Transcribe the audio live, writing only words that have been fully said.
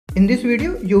In this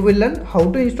video, you will learn how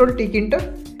to install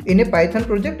TKINTER in a Python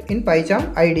project in Pycharm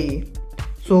IDE.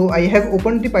 So I have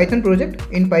opened the Python project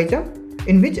in Pycharm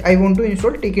in which I want to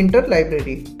install TKINTER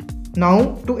library.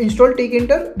 Now to install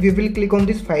TKINTER, we will click on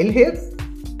this file here.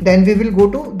 Then we will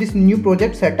go to this new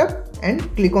project setup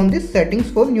and click on this settings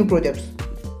for new projects.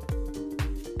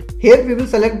 Here we will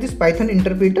select this Python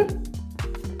interpreter,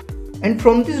 and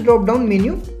from this drop down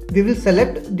menu we will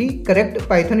select the correct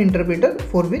Python interpreter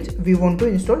for which we want to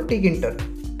install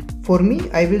TKINTER. For me,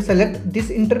 I will select this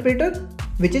interpreter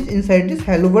which is inside this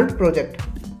Hello World project.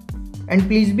 And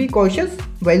please be cautious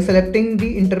while selecting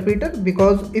the interpreter,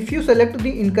 because if you select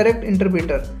the incorrect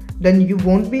interpreter, then you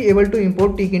won't be able to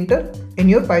import TKINTER in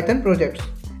your Python projects.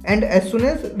 And as soon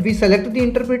as we select the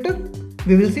interpreter,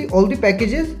 we will see all the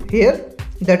packages here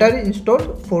that are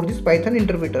installed for this Python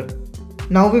interpreter.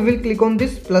 Now we will click on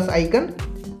this plus icon,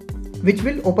 which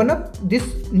will open up this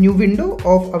new window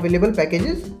of available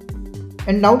packages.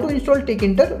 And now to install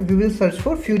TKINTER, we will search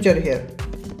for future here.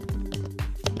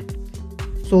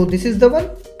 So this is the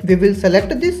one. We will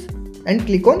select this and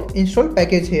click on install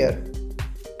package here.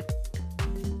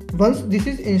 Once this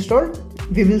is installed,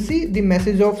 we will see the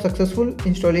message of successful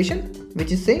installation,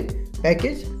 which is saying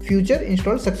package future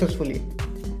installed successfully.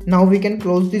 Now we can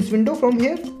close this window from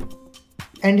here.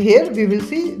 And here we will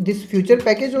see this future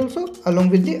package also along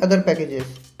with the other packages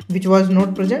which was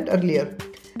not present earlier.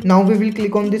 Now we will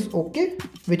click on this OK,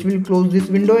 which will close this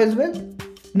window as well.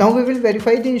 Now we will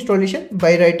verify the installation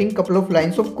by writing couple of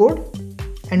lines of code,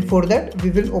 and for that we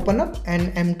will open up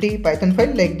an empty Python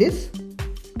file like this.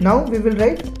 Now we will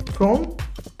write from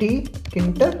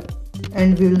TKINTER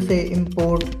and we will say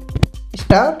import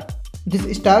star.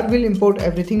 This star will import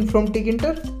everything from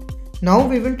TKINTER. Now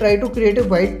we will try to create a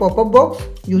white pop-up box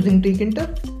using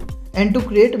TKINTER, and to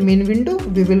create main window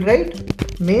we will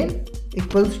write main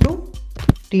equals to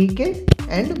TK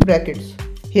and brackets.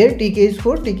 Here TK is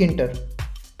for TKINTER.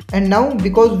 And now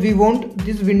because we want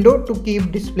this window to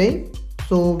keep displaying,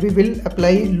 so we will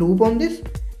apply loop on this,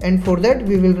 and for that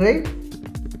we will write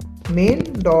main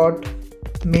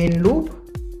loop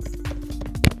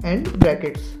and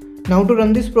brackets. Now to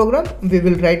run this program, we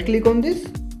will right click on this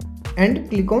and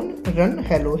click on run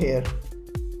hello here.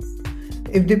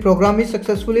 If the program is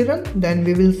successfully run, then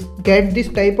we will get this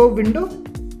type of window,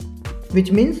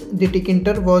 which means the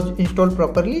TKINTER was installed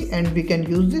properly and we can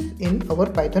use this in our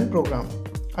Python program.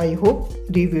 I hope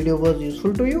the video was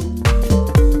useful to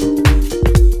you.